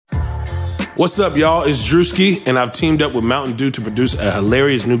What's up, y'all? It's Drewski, and I've teamed up with Mountain Dew to produce a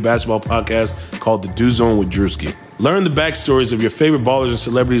hilarious new basketball podcast called The Dew Zone with Drewski. Learn the backstories of your favorite ballers and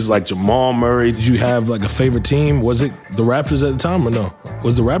celebrities like Jamal Murray. Did you have like a favorite team? Was it the Raptors at the time or no?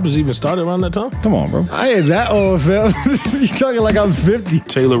 Was the Raptors even started around that time? Come on, bro. I ain't that old, fam. You talking like I'm 50.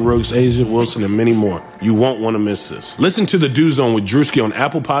 Taylor Rooks, Asia Wilson, and many more. You won't want to miss this. Listen to The Dew Zone with Drewski on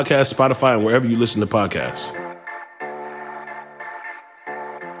Apple Podcasts, Spotify, and wherever you listen to podcasts.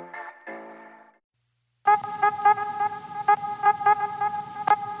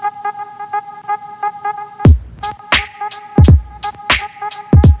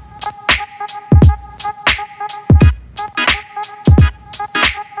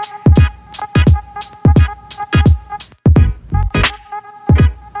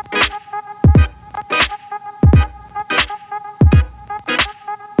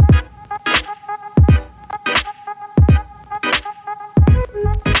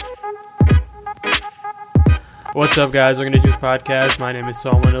 What's up, guys? We're going to do this podcast. My name is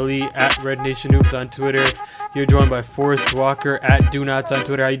Salman Ali at Red Nation Hoops on Twitter. You're joined by Forrest Walker at Do Nots on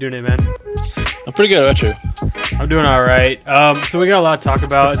Twitter. How you doing today, man? I'm pretty good. How about you? I'm doing all right. So we got a lot to talk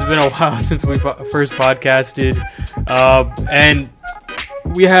about. It's been a while since we first podcasted. And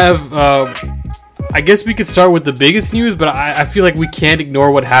we have... I guess we could start with the biggest news, but I feel like we can't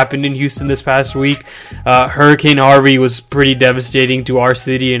ignore what happened in Houston this past week. Hurricane Harvey was pretty devastating to our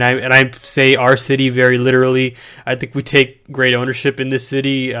city, and I say our city very literally. I think we take great ownership in this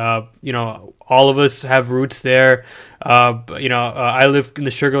city. All of us have roots there. I live in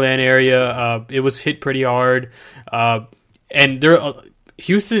the Sugar Land area. It was hit pretty hard, and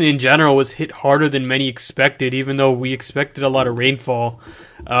Houston in general was hit harder than many expected, even though we expected a lot of rainfall.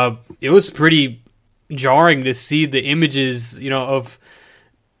 It was pretty jarring to see the images, of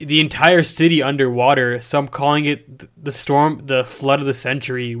the entire city underwater. Some calling it the flood of the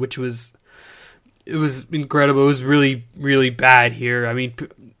century, which was incredible. It was really, really bad here. I mean,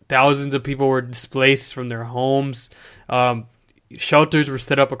 thousands of people were displaced from their homes. Shelters were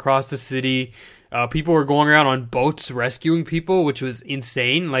set up across the city. People were going around on boats rescuing people, which was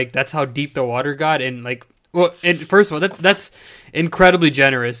insane. Like, that's how deep the water got. And and first of all, that's incredibly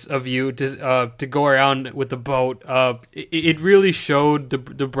generous of you to go around with the boat. It really showed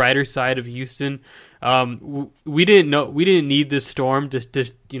the brighter side of Houston. We didn't need this storm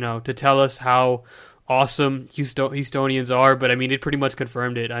to tell us how awesome Houstonians are, but I mean, it pretty much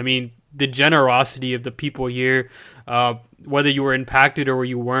confirmed it. I mean, the generosity of the people here, whether you were impacted or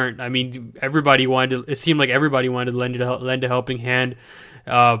you weren't. I mean, it seemed like everybody wanted to lend a helping hand.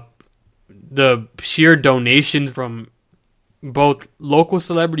 The sheer donations from both local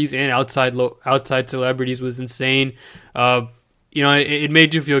celebrities and outside celebrities was insane. It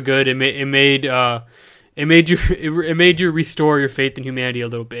made you feel good. It made you restore your faith in humanity a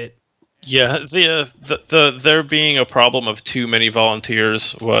little bit. Yeah, the there being a problem of too many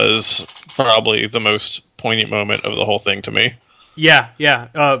volunteers was probably the most poignant moment of the whole thing to me. Yeah.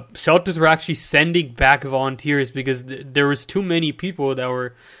 Shelters were actually sending back volunteers because there was too many people that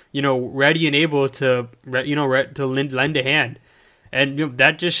were, ready and able to, lend a hand. And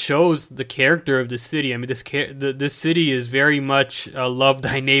that just shows the character of the city. I mean, this city is very much a love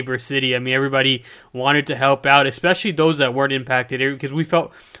thy neighbor city. I mean, everybody wanted to help out, especially those that weren't impacted, because we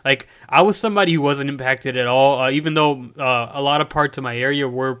felt like I was somebody who wasn't impacted at all, even though a lot of parts of my area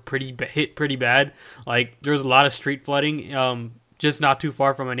were hit pretty bad. Like, there was a lot of street flooding, just not too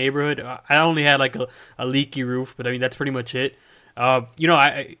far from my neighborhood. I only had like a leaky roof, but I mean, that's pretty much it.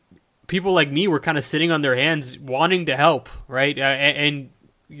 People like me were kind of sitting on their hands wanting to help, right? And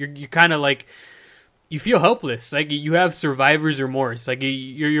you're kind of like, you feel helpless. Like, you have survivor's remorse. Like,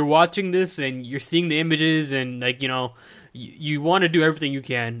 you're watching this and you're seeing the images and, like, you want to do everything you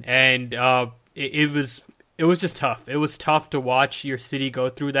can. And it was just tough. It was tough to watch your city go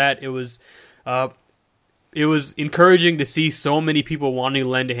through that. It was encouraging to see so many people wanting to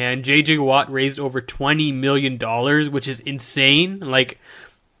lend a hand. J.J. Watt raised over $20 million, which is insane. Like,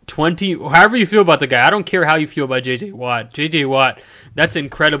 however you feel about the guy, I don't care how you feel about J.J. Watt. J.J. Watt, that's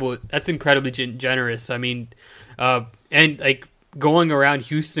incredible. That's incredibly generous. I mean, and like going around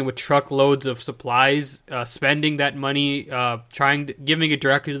Houston with truckloads of supplies, spending that money, giving it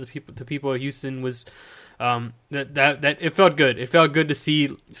directly to people of Houston was, that it felt good. It felt good to see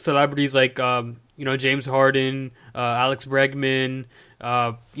celebrities like, James Harden, Alex Bregman,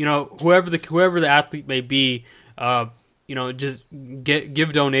 whoever the athlete may be, just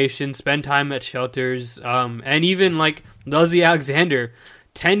give donations, spend time at shelters, and even like Leslie Alexander,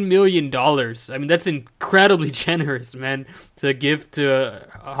 $10 million. I mean, that's incredibly generous, man, to give to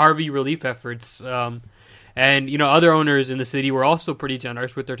Harvey relief efforts. And, other owners in the city were also pretty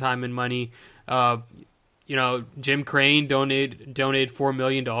generous with their time and money. Jim Crane donated $4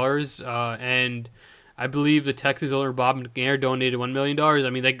 million, and I believe the Texas owner Bob McNair donated $1 million. I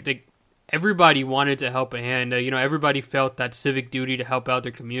mean, everybody wanted to help a hand. Everybody felt that civic duty to help out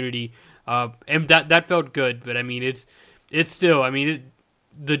their community, and that felt good. But I mean, it's still. I mean,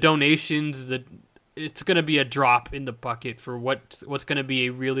 the donations, it's going to be a drop in the bucket for what's going to be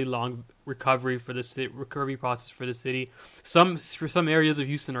a really long recovery process for the city. Some areas of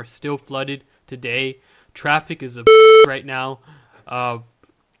Houston are still flooded today. Traffic is a right now.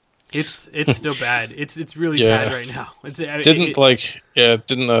 It's still bad. It's really bad right now. Didn't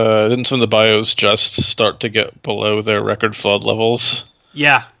some of the bios just start to get below their record flood levels?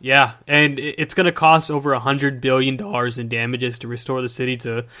 Yeah, and it's going to cost over $100 billion in damages to restore the city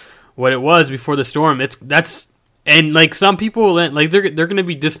to what it was before the storm. And like some people, like they're going to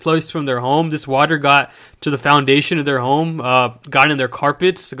be displaced from their home. This water got to the foundation of their home, got in their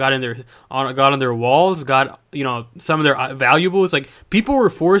carpets, got on their walls, got some of their valuables. Like people were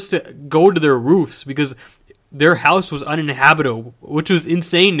forced to go to their roofs because their house was uninhabitable, which was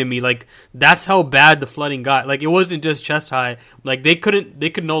insane to me. Like that's how bad the flooding got. Like it wasn't just chest high. Like they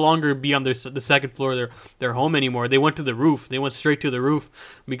could no longer be on the second floor of their home anymore. They went to the roof. They went straight to the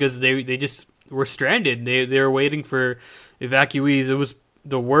roof because they just were stranded. They were waiting for evacuees. It was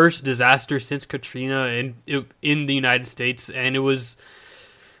the worst disaster since Katrina in the United States, and it was.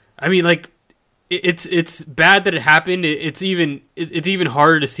 I mean, like it's bad that it happened. It's even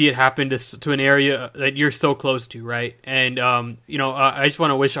harder to see it happen to an area that you're so close to, right? And I just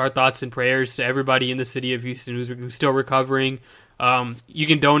want to wish our thoughts and prayers to everybody in the city of Houston who's still recovering. You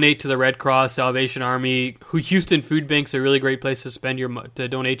can donate to the Red Cross, Salvation Army. Houston Food Bank's a really great place to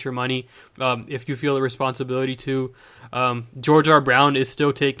donate your money if you feel the responsibility to. George R. Brown is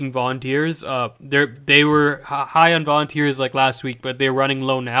still taking volunteers. They were high on volunteers like last week, but they're running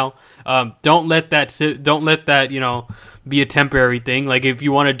low now. Don't let that be a temporary thing. Like if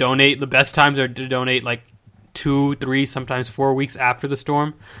you want to donate, the best times are to donate like 2, 3, sometimes 4 weeks after the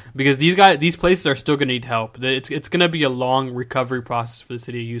storm, because these places are still going to need help. It's going to be a long recovery process for the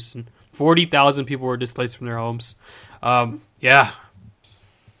city of Houston. 40,000 people were displaced from their homes. Yeah,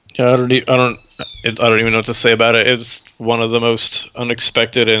 I don't even know what to say about it. It's one of the most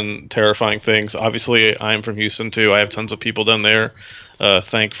unexpected and terrifying things. Obviously, I'm from Houston too. I have tons of people down there.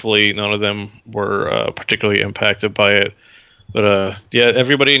 Thankfully, none of them were particularly impacted by it. But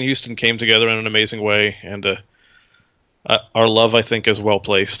everybody in Houston came together in an amazing way, and our love, I think, is well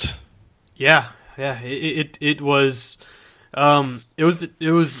placed. Yeah. It was a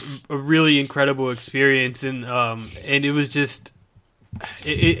really incredible experience, and it was just.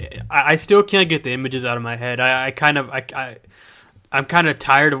 I still can't get the images out of my head. I'm kind of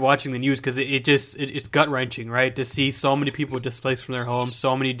tired of watching the news because it's gut wrenching, right? To see so many people displaced from their homes,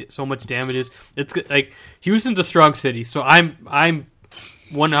 so much damages. It's like Houston's a strong city, so I'm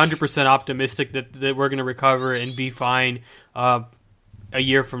 100% optimistic that we're gonna recover and be fine a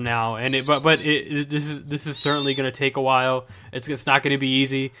year from now. And this is certainly gonna take a while. It's not gonna be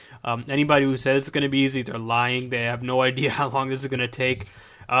easy. Anybody who says it's gonna be easy, they're lying. They have no idea how long this is gonna take.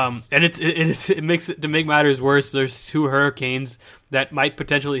 And it makes it, to make matters worse, there's 2 hurricanes that might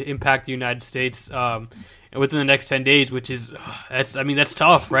potentially impact the United States within the next 10 days, which is that's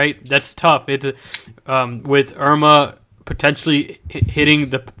tough, right? That's tough. It's with Irma potentially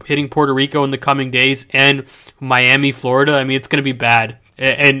hitting Puerto Rico in the coming days and Miami, Florida. I mean, it's going to be bad,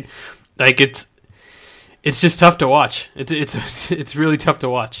 and like it's just tough to watch. It's really tough to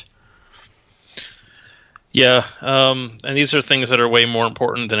watch. Yeah, and these are things that are way more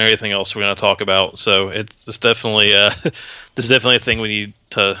important than anything else we're going to talk about. So it's definitely this is definitely a thing we need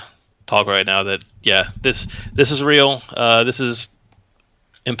to talk right now. That this is real. This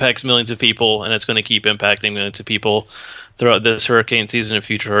impacts millions of people, and it's going to keep impacting millions of people throughout this hurricane season and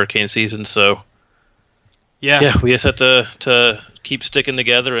future hurricane seasons. So yeah, we just have to keep sticking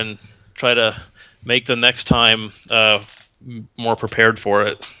together and try to make the next time more prepared for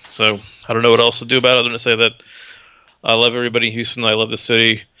it. So I don't know what else to do about it other than to say that I love everybody in Houston. I love the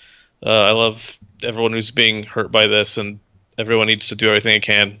city. I love everyone who's being hurt by this, and everyone needs to do everything they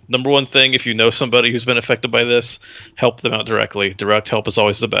can. Number one thing, if you know somebody who's been affected by this, help them out directly. Direct help is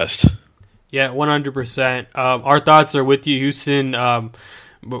always the best. Yeah, 100%. Our thoughts are with you, Houston.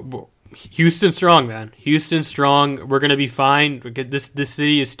 Houston strong, man. Houston strong. We're gonna be fine. This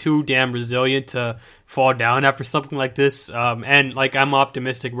city is too damn resilient to fall down after something like this. And like I'm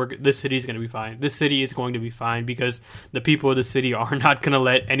optimistic. This city is gonna be fine. This city is going to be fine because the people of the city are not gonna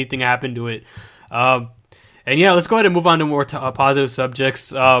let anything happen to it. And yeah, let's go ahead and move on to more positive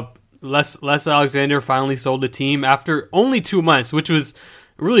subjects. Les Alexander finally sold the team after only 2 months, which was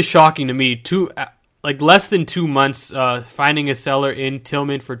really shocking to me. Less than 2 months, finding a seller in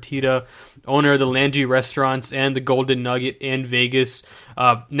Tillman Fertitta, owner of the Landry Restaurants and the Golden Nugget in Vegas,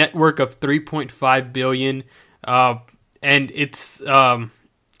 network of $3.5 billion, and it's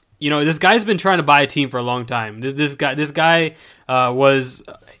this guy's been trying to buy a team for a long time. This guy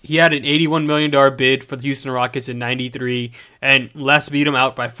he had an $81 million bid for the Houston Rockets in '93, and Les beat him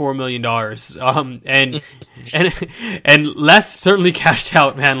out by $4 million. And Les certainly cashed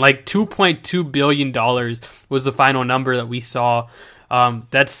out, man. Like $2.2 billion was the final number that we saw.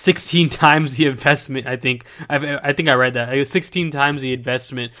 That's 16 times the investment. I think I read that. It was 16 times the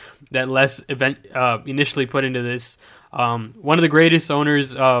investment that Les initially put into this. One of the greatest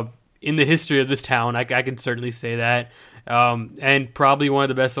owners in the history of this town. I can certainly say that. And probably one of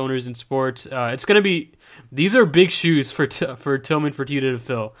the best owners in sports. It's going to be. These are big shoes for Tillman Fertitta to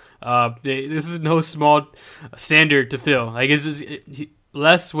fill. This is no small standard to fill.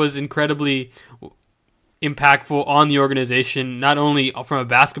 Les was incredibly impactful on the organization, not only from a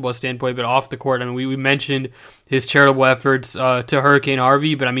basketball standpoint, but off the court. I mean, we mentioned his charitable efforts to Hurricane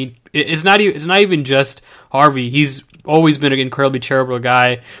Harvey, but I mean, it's not even just Harvey. He's always been an incredibly charitable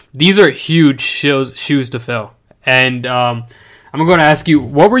guy. These are huge shoes to fill. And I'm going to ask you,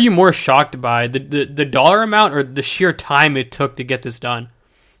 what were you more shocked by, the dollar amount or the sheer time it took to get this done?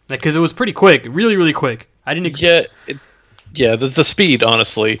 Because it was pretty quick, really, really quick. I didn't expect. Yeah, the speed,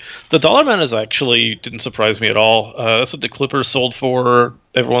 honestly. The dollar amount actually didn't surprise me at all. That's what the Clippers sold for.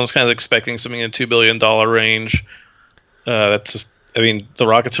 Everyone was kind of expecting something in the $2 billion range. The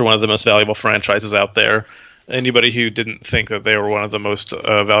Rockets are one of the most valuable franchises out there. Anybody who didn't think that they were one of the most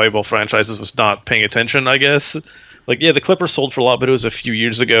valuable franchises was not paying attention, I guess. The Clippers sold for a lot, but it was a few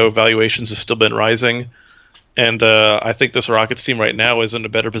years ago. Valuations have still been rising. And I think this Rockets team right now is in a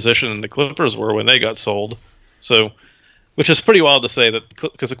better position than the Clippers were when they got sold. So, which is pretty wild to say, that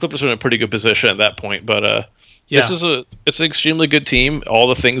because the Clippers are in a pretty good position at that point. But it's an extremely good team. All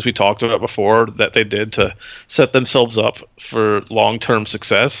the things we talked about before that they did to set themselves up for long-term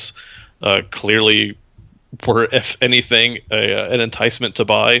success clearly were, if anything, an enticement to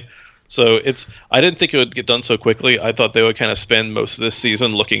buy. So I didn't think it would get done so quickly. I thought they would kind of spend most of this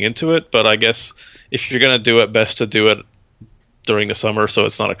season looking into it. But I guess if you're going to do it, best to do it during the summer so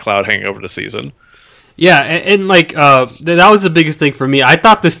it's not a cloud hanging over the season. Yeah, and that was the biggest thing for me. I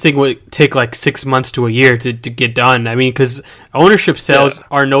thought this thing would take 6 months to a year to get done. I mean, because ownership sales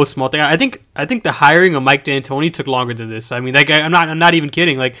are no small thing. I think the hiring of Mike D'Antoni took longer than this. I mean, I'm not even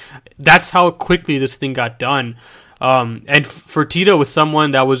kidding. That's how quickly this thing got done. And Fertitta was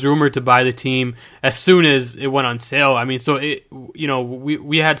someone that was rumored to buy the team as soon as it went on sale. I mean, so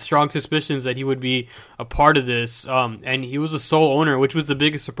we had strong suspicions that he would be a part of this. And he was a sole owner, which was the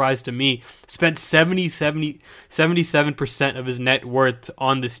biggest surprise to me. Spent 77% of his net worth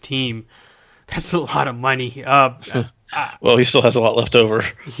on this team. That's a lot of money. Well, he still has a lot left over.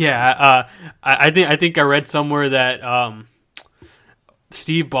 Yeah. I think I read somewhere that,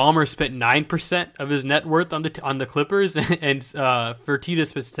 Steve Ballmer spent 9% of his net worth on the Clippers, and Fertitta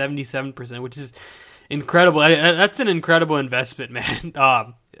spent 77%, which is incredible. That's an incredible investment, man.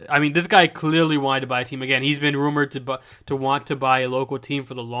 I mean, this guy clearly wanted to buy a team again. He's been rumored to want to buy a local team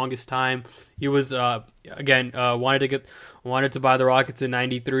for the longest time. He was wanted to buy the Rockets in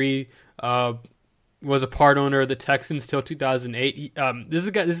 '93. Was a part owner of the Texans till 2008. This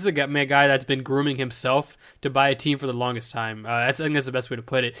is a guy that's been grooming himself to buy a team for the longest time. I think that's the best way to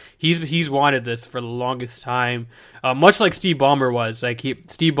put it. He's wanted this for the longest time, much like Steve Ballmer was.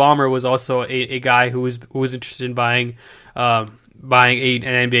 Steve Ballmer was also a guy who was interested in buying an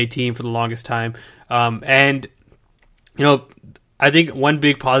NBA team for the longest time. And I think one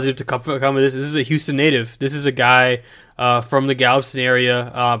big positive to come with this is a Houston native. This is a guy from the Galveston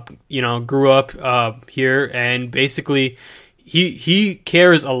area, grew up here, and basically he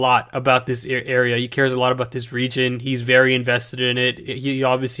cares a lot about this area. He cares a lot about this region. He's very invested in it. He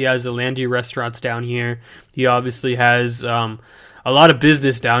obviously has the Landry Restaurants down here. He obviously has a lot of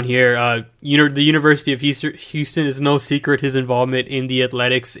business down here. The University of Houston is no secret his involvement in the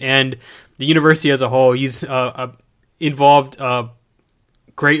athletics and the university as a whole. He's involved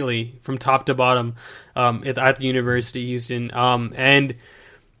greatly from top to bottom at the University of Houston, and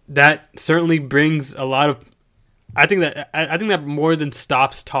that certainly brings a lot of. I think that more than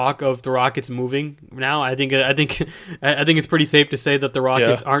stops talk of the Rockets moving now. I think it's pretty safe to say that the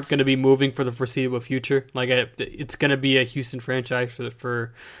Rockets aren't going to be moving for the foreseeable future. It's going to be a Houston franchise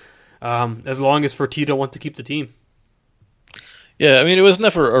for as long as Fertitta wants to keep the team. Yeah, I mean, it was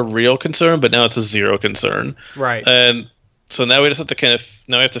never a real concern, but now it's a zero concern. Right. And So now we just have to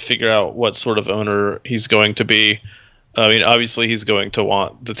now we have to figure out what sort of owner he's going to be. I mean, obviously he's going to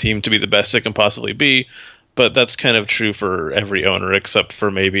want the team to be the best it can possibly be, but that's kind of true for every owner except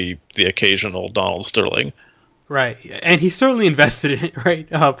for maybe the occasional Donald Sterling. Right, and he certainly invested in it, right?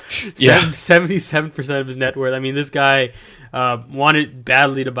 77% of his net worth. I mean, this guy wanted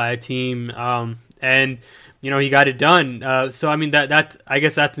badly to buy a team, and he got it done. So I mean, that I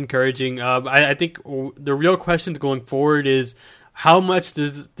guess that's encouraging. I think the real questions going forward is how much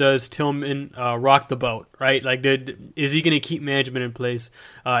does Tillman rock the boat, right? Like, is he going to keep management in place?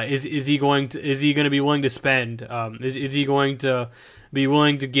 Is he going to be willing to spend? Is he going to be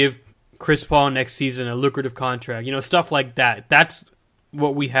willing to give Chris Paul next season a lucrative contract? Stuff like that. That's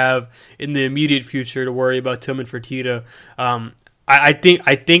what we have in the immediate future to worry about Tillman Fertitta. I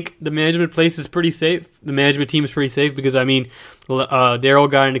think the management place is pretty safe. The management team is pretty safe because Daryl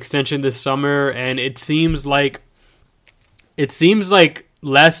got an extension this summer, and it seems like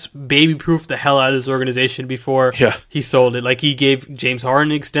Les baby-proofed the hell out of this organization before he sold it. Like, he gave James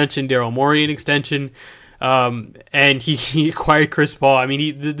Harden an extension, Daryl Morey an extension, and he acquired Chris Paul. I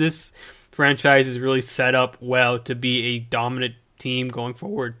mean, this franchise is really set up well to be a dominant team going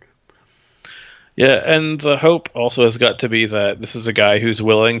forward. Yeah, and the hope also has got to be that this is a guy who's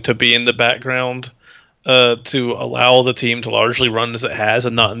willing to be in the background to allow the team to largely run as it has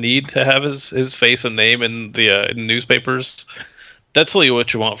and not need to have his face and name in the newspapers. That's really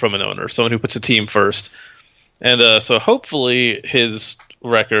what you want from an owner, someone who puts a team first. And so hopefully his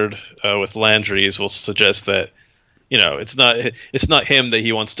record with Landry's will suggest that it's not him that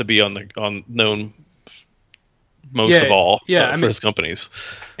he wants to be on known most of all for his companies.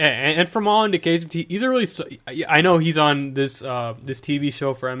 And from all indications, he's a really. I know he's on this TV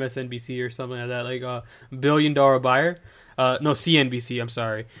show for MSNBC or something like that, like a $1 billion buyer. No, CNBC. I'm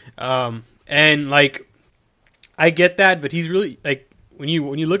sorry. And like, I get that, but he's really like when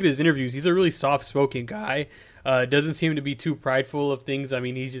you look at his interviews, he's a really soft spoken guy. Doesn't seem to be too prideful of things. I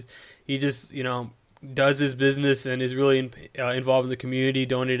mean, he just does his business and is really involved in the community.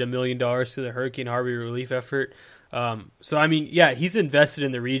 Donated $1 million to the Hurricane Harvey relief effort. So I mean, yeah, he's invested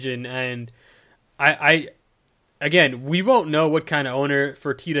in the region, and I again, we won't know what kind of owner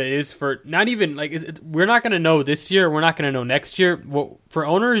Fertitta is for not even like we're not going to know this year. We're not going to know next year. Well, for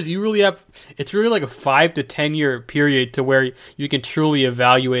owners, you really have it's really like a 5 to 10 year period to where you can truly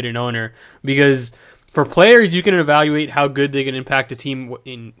evaluate an owner, because for players, you can evaluate how good they can impact a team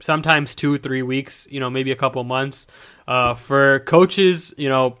in sometimes 2-3 weeks, maybe a couple months. For coaches, 2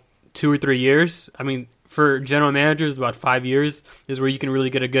 or 3 years. I mean, for general managers, about 5 years is where you can really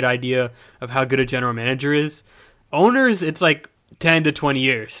get a good idea of how good a general manager is. Owners, it's like 10 to 20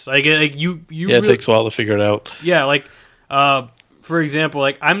 years. Like you it takes a while to figure it out. Yeah, like for example,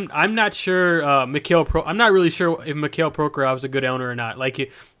 like I'm not sure I'm not really sure if Mikhail Prokhorov's a good owner or not. Like,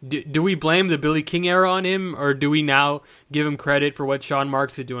 do we blame the Billy King era on him, or do we now give him credit for what Sean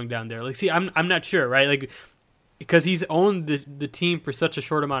Marks is doing down there? Like, see, I'm not sure, right? Like, because he's owned the team for such a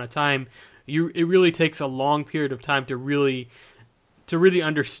short amount of time. It really takes a long period of time to really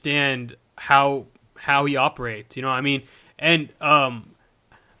understand how he operates. I mean, and I'm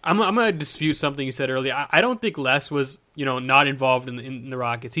gonna dispute something you said earlier. I don't think Les was not involved in the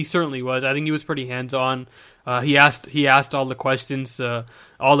Rockets. He certainly was. I think he was pretty hands on. He asked all the questions,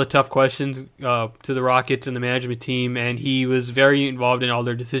 all the tough questions to the Rockets and the management team, and he was very involved in all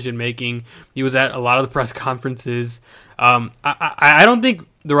their decision making. He was at a lot of the press conferences. I don't think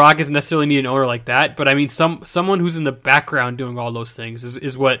the Rockets necessarily need an owner like that, but I mean, someone who's in the background doing all those things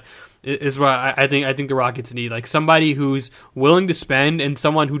is what I think the Rockets need. Like, somebody who's willing to spend and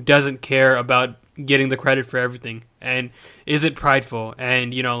someone who doesn't care about getting the credit for everything and isn't prideful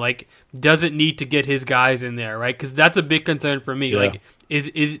and like doesn't need to get his guys in there, right? Because that's a big concern for me. Yeah. Like,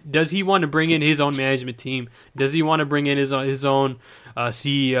 does he want to bring in his own management team? Does he want to bring in his own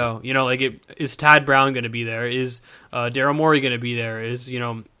CEO? Is Tad Brown going to be there? Is Daryl Morey going to be there? Is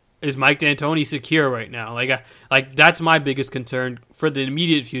Mike D'Antoni secure right now? Like that's my biggest concern for the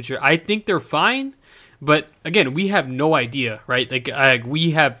immediate future. I think they're fine, but again, we have no idea, right? Like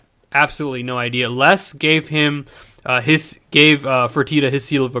we have absolutely no idea. Les gave him Fertitta his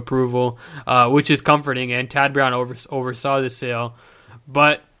seal of approval, which is comforting, and Tad Brown oversaw the sale.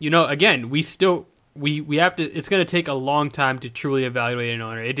 But again, we have to. It's going to take a long time to truly evaluate an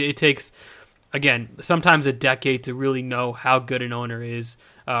owner. It takes, again, sometimes a decade to really know how good an owner is,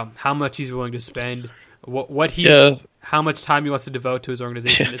 how much he's willing to spend, how much time he wants to devote to his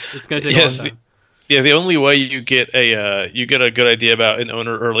organization. It's going to take a long time. The only way you get a good idea about an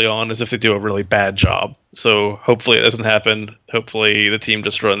owner early on is if they do a really bad job. So hopefully it doesn't happen. Hopefully the team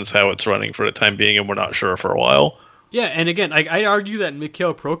just runs how it's running for the time being, and we're not sure for a while. Yeah, and again, I'd argue that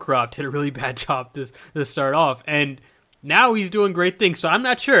Mikhail Prokhorov did a really bad job to start off, and now he's doing great things. So I'm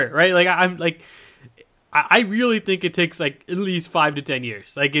not sure, right? Like I really think it takes like at least 5 to 10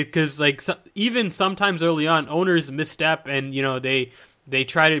 years, like because even sometimes early on, owners misstep, and they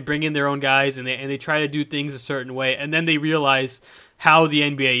try to bring in their own guys, and they try to do things a certain way, and then they realize how the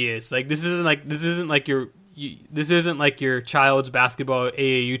NBA is. Like this isn't like your child's basketball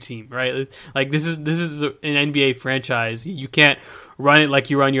AAU team, right? Like this is an NBA franchise. You can't run it like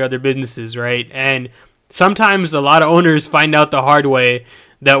you run your other businesses, right? And sometimes a lot of owners find out the hard way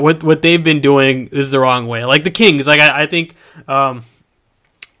that what they've been doing is the wrong way. Like the Kings, like I think Vivek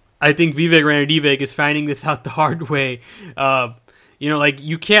Ranadive is finding this out the hard way. Like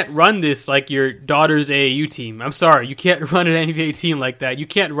you can't run this like your daughter's AAU team. I'm sorry, you can't run an NBA team like that. You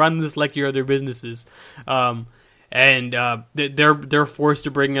can't run this like your other businesses. They're forced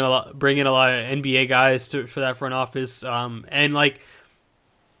to bring in a lot of NBA guys for that front office. I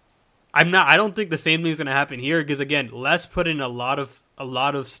don't think the same thing is going to happen here because again, Les put in a lot of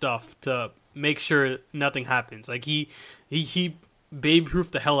stuff to make sure nothing happens. Like he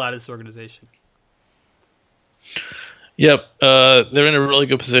babe-proofed the hell out of this organization. Yep, they're in a really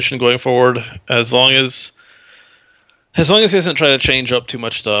good position going forward. As long as he doesn't try to change up too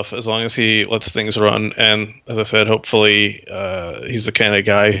much stuff, as long as he lets things run, and as I said, hopefully he's the kind of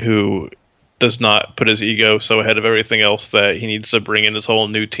guy who does not put his ego so ahead of everything else that he needs to bring in this whole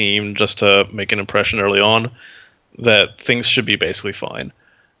new team just to make an impression early on, that things should be basically fine.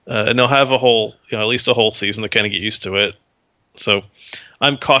 And they'll have at least a whole season to kind of get used to it. So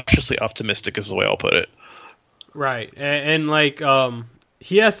I'm cautiously optimistic is the way I'll put it. Right.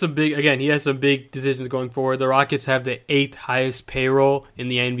 He has some big decisions going forward. The Rockets have the 8th highest payroll in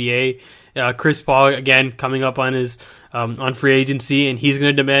the NBA. Chris Paul, again, coming up on his on free agency, and he's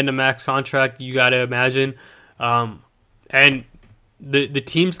going to demand a max contract, you got to imagine. And the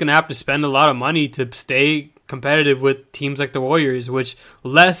team's going to have to spend a lot of money to stay competitive with teams like the Warriors, which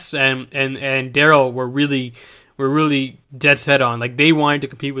Les and Daryl were really dead set on. Like, they wanted to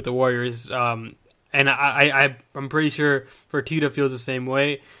compete with the Warriors. And I'm pretty sure Fertitta feels the same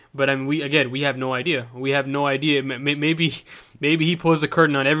way. But I mean, we have no idea. We have no idea. Maybe he pulls the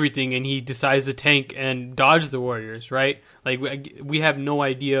curtain on everything and he decides to tank and dodge the Warriors, right? Like we have no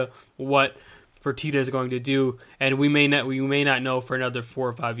idea what Fertitta is going to do, and we may not know for another 4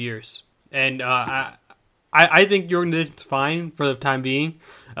 or 5 years. And I think the organization's fine for the time being,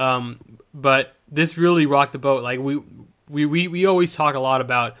 but this really rocked the boat. Like we always talk a lot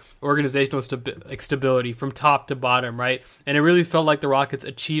about organizational stability from top to bottom, right? And it really felt like the Rockets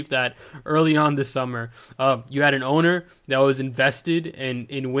achieved that early on this summer. You had an owner that was invested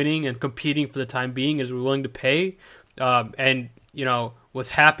in winning and competing for the time being, is willing to pay, and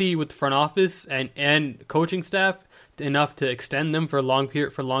was happy with the front office and coaching staff enough to extend them for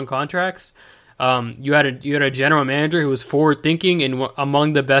long contracts. You had a general manager who was forward thinking and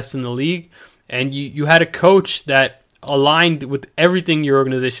among the best in the league, and you had a coach that aligned with everything your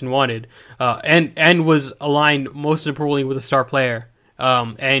organization wanted, and was aligned most importantly with a star player.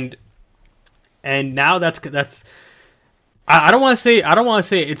 And now that's I don't want to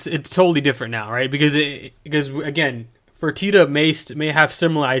say it's totally different now, right? Because again, Fertitta may have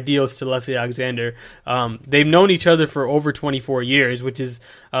similar ideals to Leslie Alexander. They've known each other for over 24 years, which is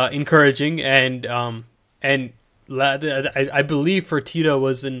encouraging, and I believe Fertitta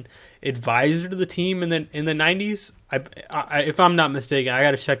was an advisor to the team in the 90s. If I'm not mistaken, I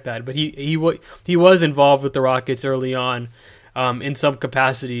got to check that. But he was involved with the Rockets early on, in some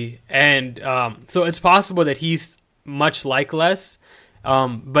capacity, and so it's possible that he's much like Les,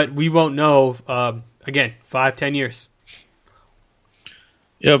 but we won't know. Again, 5-10 years.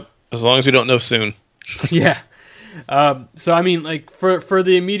 Yep, as long as we don't know soon. Yeah. So I mean, like for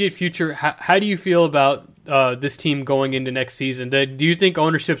the immediate future, how do you feel about this team going into next season? Do you think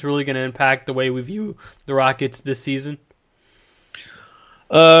ownership's really going to impact the way we view the Rockets this season?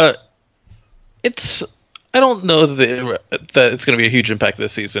 I don't know that it's going to be a huge impact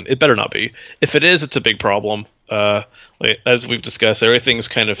this season. It better not be. If it is, it's a big problem. As we've discussed, everything's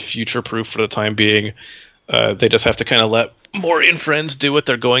kind of future-proof for the time being. They just have to kind of let Morey and friends do what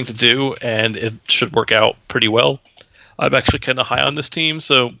they're going to do, and it should work out pretty well. I'm actually kind of high on this team,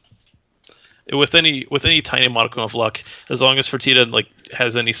 so with any tiny modicum of luck, as long as Fertitta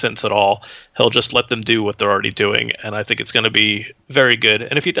has any sense at all, he'll just let them do what they're already doing, and I think it's going to be very good.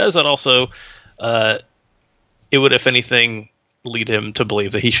 And if he does that, also, it would, if anything, lead him to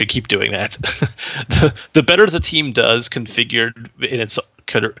believe that he should keep doing that. The better the team does configured in its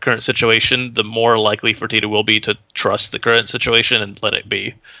current situation, the more likely Fertitta will be to trust the current situation and let it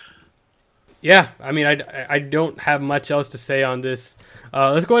be. Yeah, I mean, I don't have much else to say on this.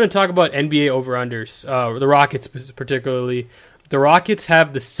 Let's go ahead and talk about NBA over-unders, the Rockets particularly. The Rockets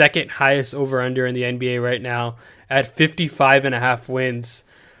have the second highest over-under in the NBA right now at 55.5 wins.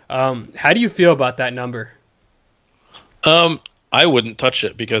 How do you feel about that number? I wouldn't touch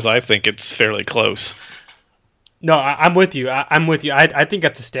it because I think it's fairly close. No, I'm with you. I'm with you. I think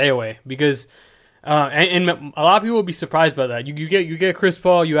that's a stay away because, and a lot of people will be surprised by that. You get Chris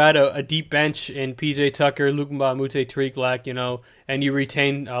Paul, you add a deep bench in PJ Tucker, Luke Mbamute, Tariq Black, and you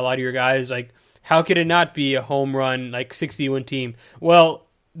retain a lot of your guys. Like, how could it not be a home run, like 60-win team? Well,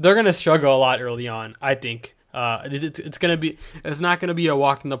 they're gonna struggle a lot early on, I think. It's not gonna be a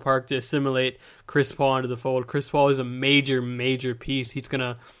walk in the park to assimilate Chris Paul into the fold. Chris Paul is a major piece. He's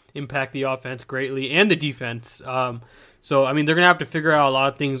gonna impact the offense greatly and the defense. So I mean, they're gonna have to figure out a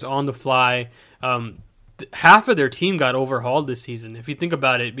lot of things on the fly. Half of their team got overhauled this season, if you think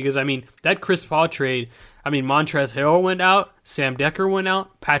about it, because I mean that Chris Paul trade. I mean, Montrezl Harrell went out, Sam Decker went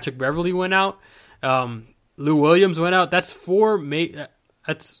out, Patrick Beverley went out, Lou Williams went out. That's four.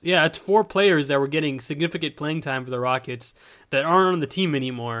 It's four players that were getting significant playing time for the Rockets that aren't on the team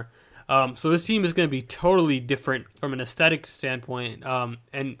anymore. So this team is going to be totally different from an aesthetic standpoint.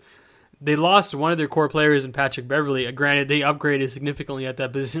 And they lost one of their core players in Patrick Beverley. Granted, they upgraded significantly at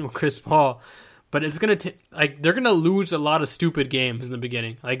that position with Chris Paul. But it's gonna they're gonna lose a lot of stupid games in the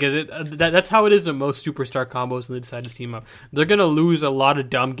beginning. That's how it is with most superstar combos when they decide to team up. They're gonna lose a lot of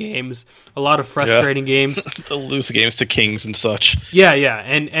dumb games, a lot of frustrating games. They'll lose games to Kings and such. Yeah,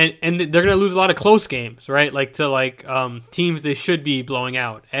 and they're gonna lose a lot of close games, right? Teams they should be blowing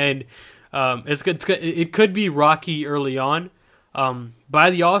out, and it could be rocky early on. By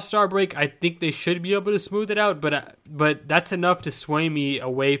the All-Star break, I think they should be able to smooth it out, but that's enough to sway me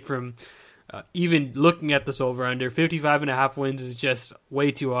away from. Even looking at this over-under, 55.5 wins is just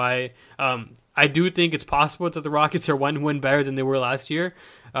way too high. I do think it's possible that the Rockets are one win better than they were last year.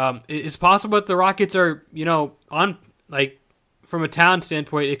 It's possible that the Rockets are, from a talent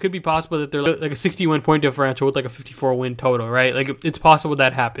standpoint, it could be possible that they're like a 60-win point differential with like a 54-win total, right? Like, it's possible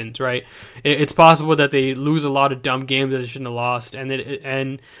that happens, right? It's possible that they lose a lot of dumb games that they shouldn't have lost,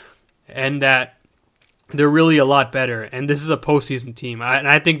 and that they're really a lot better, and this is a postseason team. And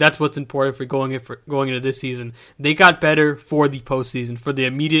I think that's what's important for going into this season. They got better for the postseason. For the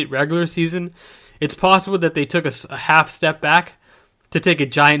immediate regular season, it's possible that they took a half step back to take a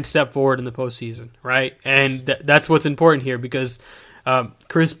giant step forward in the postseason, right? And that's what's important here because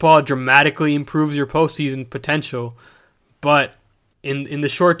Chris Paul dramatically improves your postseason potential, but in the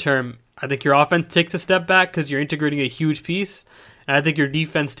short term, I think your offense takes a step back because you're integrating a huge piece, and I think your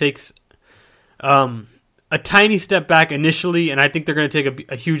defense takes a tiny step back initially, and I think they're going to take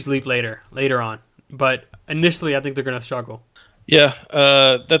a huge leap later on. But initially, I think they're going to struggle. Yeah,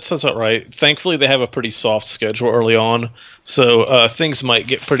 that sounds about right. Thankfully, they have a pretty soft schedule early on, so things might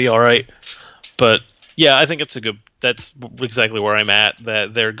get pretty all right. But yeah, I think that's exactly where I'm at,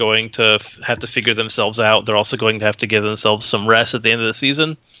 that they're going to have to figure themselves out. They're also going to have to give themselves some rest at the end of the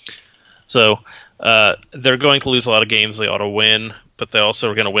season. So they're going to lose a lot of games they ought to win, but they also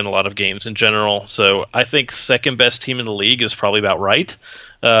are going to win a lot of games in general. So I think second best team in the league is probably about right.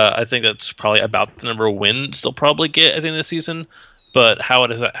 I think that's probably about the number of wins they'll probably get at the end of the season. But how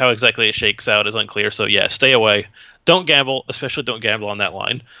exactly it shakes out is unclear. So yeah, stay away. Don't gamble, especially don't gamble on that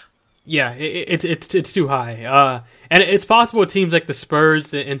line. Yeah, it's too high. And it's possible teams like the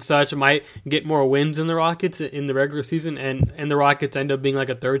Spurs and such might get more wins than the Rockets in the regular season, and the Rockets end up being like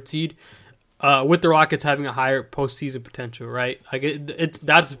a third seed. With the Rockets having a higher postseason potential, right? Like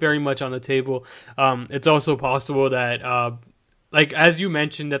that's very much on the table. It's also possible that, as you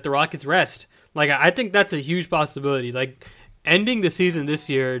mentioned, that the Rockets rest. Like, I think that's a huge possibility. Like, ending the season this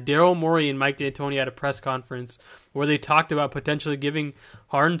year, Daryl Morey and Mike D'Antoni had a press conference where they talked about potentially giving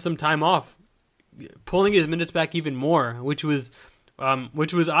Harden some time off, pulling his minutes back even more, which was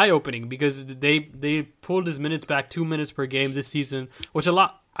eye-opening because they pulled his minutes back 2 minutes per game this season, which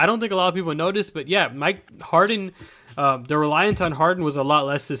I don't think a lot of people noticed, but yeah, Mike Harden, the reliance on Harden was a lot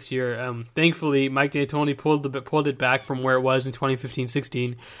less this year. Thankfully, Mike D'Antoni pulled it back from where it was in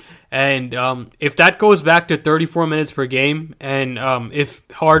 2015-16, and if that goes back to 34 minutes per game, and if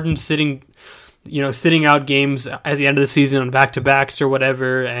Harden's sitting out games at the end of the season on back-to-backs or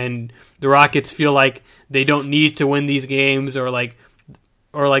whatever, and the Rockets feel like they don't need to win these games, or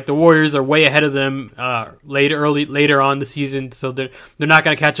the Warriors are way ahead of them later on the season, so they're not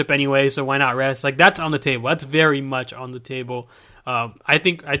going to catch up anyway. So why not rest? Like, that's on the table. That's very much on the table. I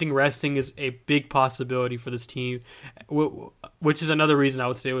think resting is a big possibility for this team, which is another reason I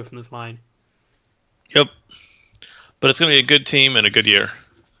would stay away from this line. Yep, but it's going to be a good team and a good year.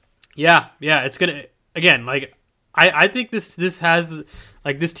 Yeah, it's gonna again. Like I think this has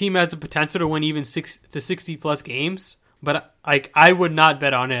like this team has the potential to win even 60 plus games. But I would not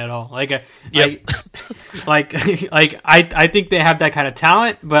bet on it at all. I think they have that kind of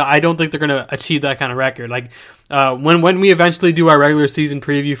talent, but I don't think they're going to achieve that kind of record. Like when we eventually do our regular season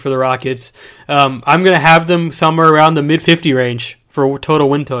preview for the Rockets, I'm going to have them somewhere around the mid 50 range for total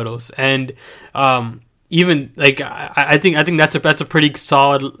win totals, and even like I think that's a pretty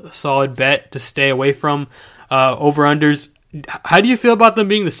solid bet to stay away from over unders. How do you feel about them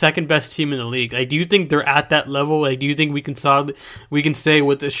being the second best team in the league? Like, do you think they're at that level? Like, do you think we can say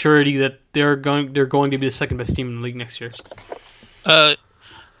with surety that they're going to be the second best team in the league next year? I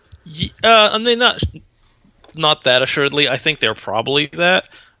mean, not that assuredly. I think they're probably that,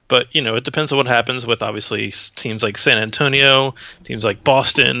 but it depends on what happens with obviously teams like San Antonio, teams like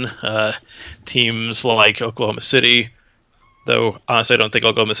Boston, teams like Oklahoma City. Though honestly, I don't think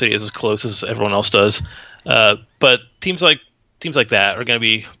Oklahoma City is as close as everyone else does. But teams like that are going to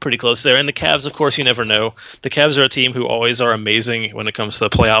be pretty close there. And the Cavs, of course, you never know. The Cavs are a team who always are amazing when it comes to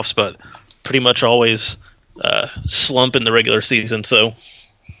the playoffs, but pretty much always slump in the regular season. So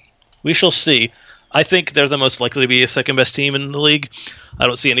we shall see. I think they're the most likely to be a second best team in the league. I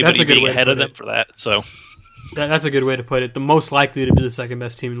don't see anybody being ahead of them for that. So. That's a good way to put it. The most likely to be the second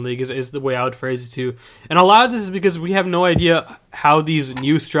best team in the league is the way I would phrase it too. And a lot of this is because we have no idea how these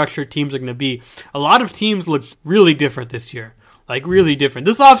new structured teams are going to be. A lot of teams look really different this year. Like, really different.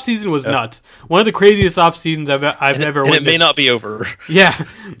 This offseason was nuts. One of the craziest offseasons I've ever witnessed. And it may not be over. Yeah.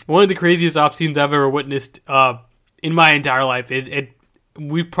 One of the craziest offseasons I've ever witnessed in my entire life.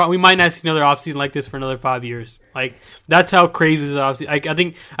 We might not see another offseason like this for another 5 years. Like, that's how crazy this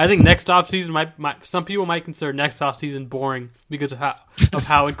offseason. I think next offseason might some people might consider next offseason boring because of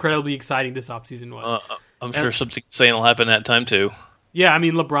how incredibly exciting this offseason was. I'm sure something insane will happen that time too. Yeah, I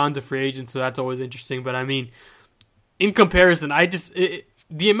mean LeBron's a free agent, so that's always interesting. But I mean, in comparison,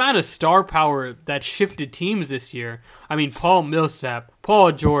 the amount of star power that shifted teams this year. I mean, Paul Millsap,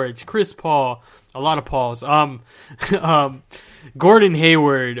 Paul George, Chris Paul. A lot of Pauls. Gordon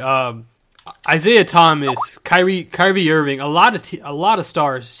Hayward, Isaiah Thomas, Kyrie Irving. A lot of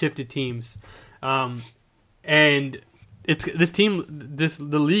stars shifted teams, and the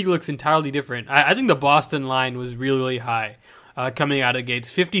league looks entirely different. I think the Boston line was really, really high coming out of the gates.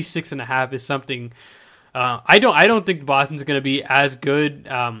 56.5 is something. I don't think Boston's going to be as good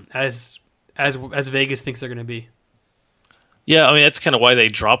as Vegas thinks they're going to be. Yeah, I mean that's kind of why they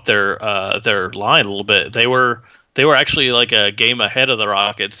dropped their line a little bit. They were actually like a game ahead of the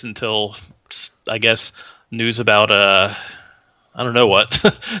Rockets until I guess news about I don't know what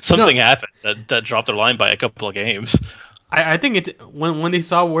something happened that dropped their line by a couple of games. I think it's when they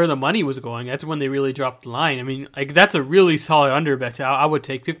saw where the money was going, that's when they really dropped the line. I mean, like that's a really solid under bet. I would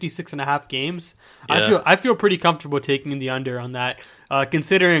take 56.5 games. Yeah. I feel pretty comfortable taking the under on that,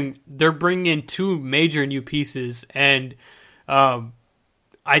 considering they're bringing in two major new pieces and.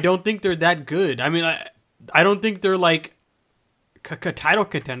 I don't think they're that good. I mean, I don't think they're like a title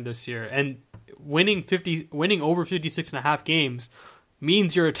contender this year. And winning over 56.5 games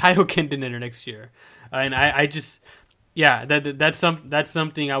means you're a title contender next year. And I just, yeah, that's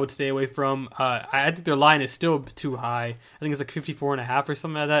something I would stay away from. I think their line is still too high. I think it's like 54.5 or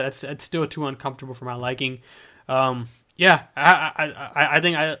something like that. That's still too uncomfortable for my liking. Yeah, I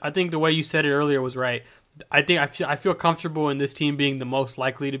think the way you said it earlier was right. I feel comfortable in this team being the most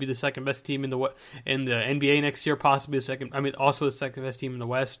likely to be the second best team in the NBA next year, possibly also the second best team in the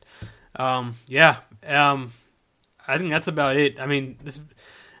West. I think that's about it. I mean, this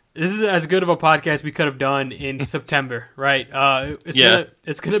is as good of a podcast we could have done in September, right?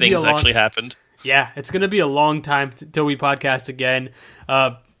 It's gonna be a long. Things actually happened. Yeah, it's gonna be a long time till we podcast again.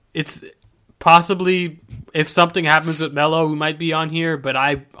 It's possibly. If something happens with Melo, we might be on here, but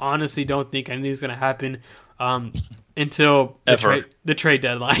I honestly don't think anything's going to happen until the trade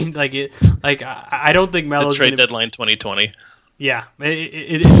deadline. I don't think Melo's the trade deadline 2020. Yeah,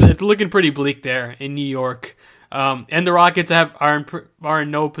 it's looking pretty bleak there in New York, and the Rockets are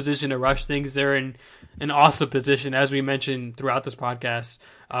in no position to rush things. They're in an awesome position, as we mentioned throughout this podcast.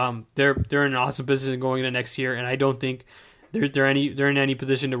 They're in an awesome position going into next year, and I don't think. They're in any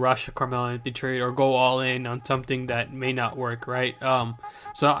position to rush a Carmelo Anthony trade or go all in on something that may not work, right?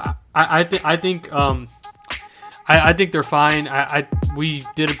 So I think they're fine. We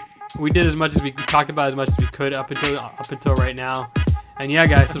did as much as we talked about as much as we could up until right now. And yeah,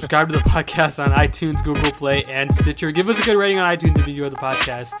 guys, subscribe to the podcast on iTunes, Google Play, and Stitcher. Give us a good rating on iTunes if you enjoy the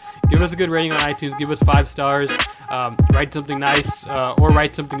podcast. Give us a good rating on iTunes. Give us 5 stars. Write something nice or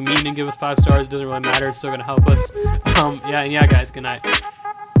write something mean and give us 5 stars. It doesn't really matter. It's still going to help us. Yeah, guys, good night.